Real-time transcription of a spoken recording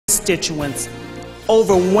constituents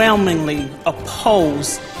overwhelmingly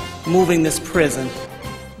oppose moving this prison.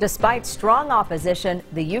 Despite strong opposition,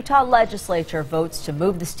 the Utah legislature votes to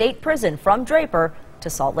move the state prison from Draper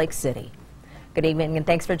to Salt Lake City. Good evening and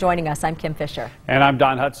thanks for joining us. I'm Kim Fisher. And I'm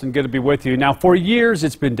Don Hudson. Good to be with you. Now, for years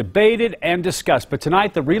it's been debated and discussed, but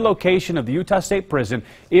tonight the relocation of the Utah State Prison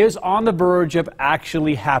is on the verge of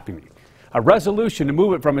actually happening. A resolution to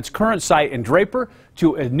move it from its current site in Draper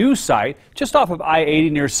to a new site just off of I-80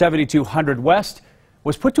 near 7200 West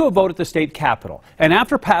was put to a vote at the state capitol. And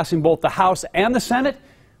after passing both the House and the Senate,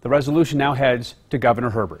 the resolution now heads to Governor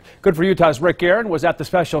Herbert. Good for Utah's Rick Aaron was at the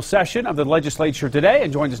special session of the legislature today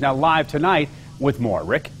and joins us now live tonight with more.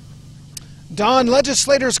 Rick? Don,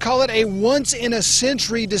 legislators call it a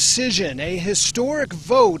once-in-a-century decision, a historic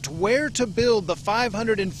vote where to build the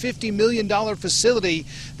 $550 million facility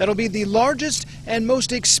that'll be the largest and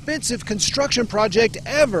most expensive construction project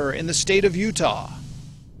ever in the state of Utah.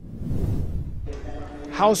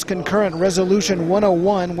 House Concurrent Resolution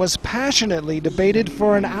 101 was passionately debated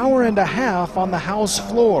for an hour and a half on the House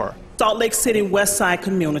floor. Salt Lake City West Side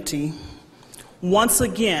community once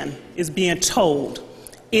again is being told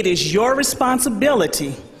it is your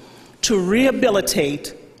responsibility to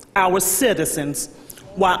rehabilitate our citizens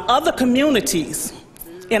while other communities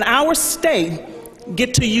in our state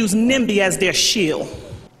get to use NIMBY as their shield.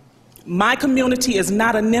 My community is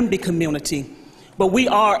not a NIMBY community, but we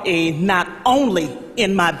are a not only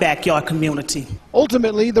in my backyard community.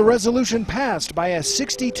 Ultimately, the resolution passed by a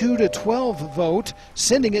 62-12 vote,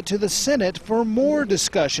 sending it to the Senate for more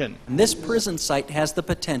discussion. This prison site has the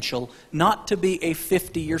potential not to be a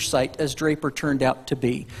 50-year site as Draper turned out to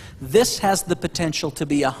be. This has the potential to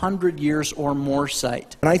be a 100 years or more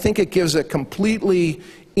site. And I think it gives a completely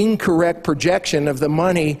incorrect projection of the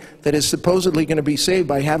money that is supposedly going to be saved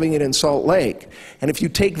by having it in Salt Lake. And if you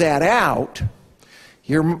take that out,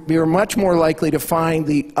 you're much more likely to find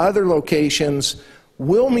the other locations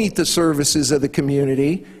will meet the services of the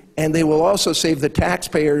community, and they will also save the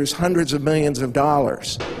taxpayers hundreds of millions of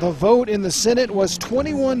dollars. The vote in the Senate was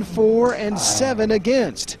 21 for and 7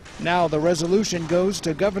 against. Now the resolution goes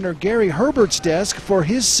to Governor Gary Herbert's desk for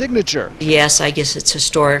his signature. Yes, I guess it's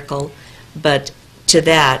historical, but to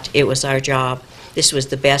that, it was our job. This was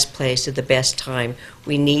the best place at the best time.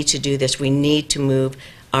 We need to do this. We need to move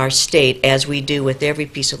our state, as we do with every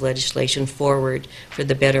piece of legislation, forward for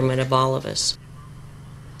the betterment of all of us.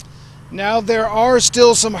 Now there are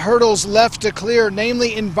still some hurdles left to clear,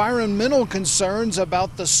 namely environmental concerns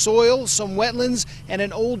about the soil, some wetlands, and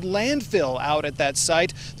an old landfill out at that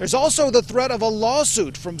site. There's also the threat of a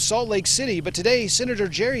lawsuit from Salt Lake City, but today Senator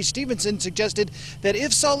Jerry Stevenson suggested that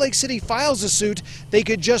if Salt Lake City files a suit, they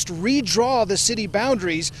could just redraw the city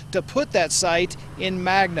boundaries to put that site in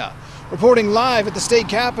Magna. Reporting live at the state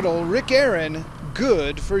capitol, Rick Aaron,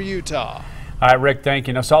 Good for Utah. All right, Rick, thank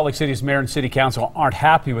you. Now, Salt Lake City's mayor and city council aren't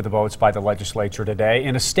happy with the votes by the legislature today.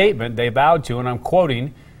 In a statement, they vowed to, and I'm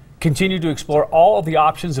quoting, continue to explore all of the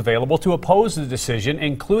options available to oppose the decision,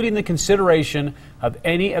 including the consideration of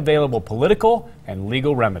any available political and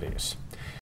legal remedies.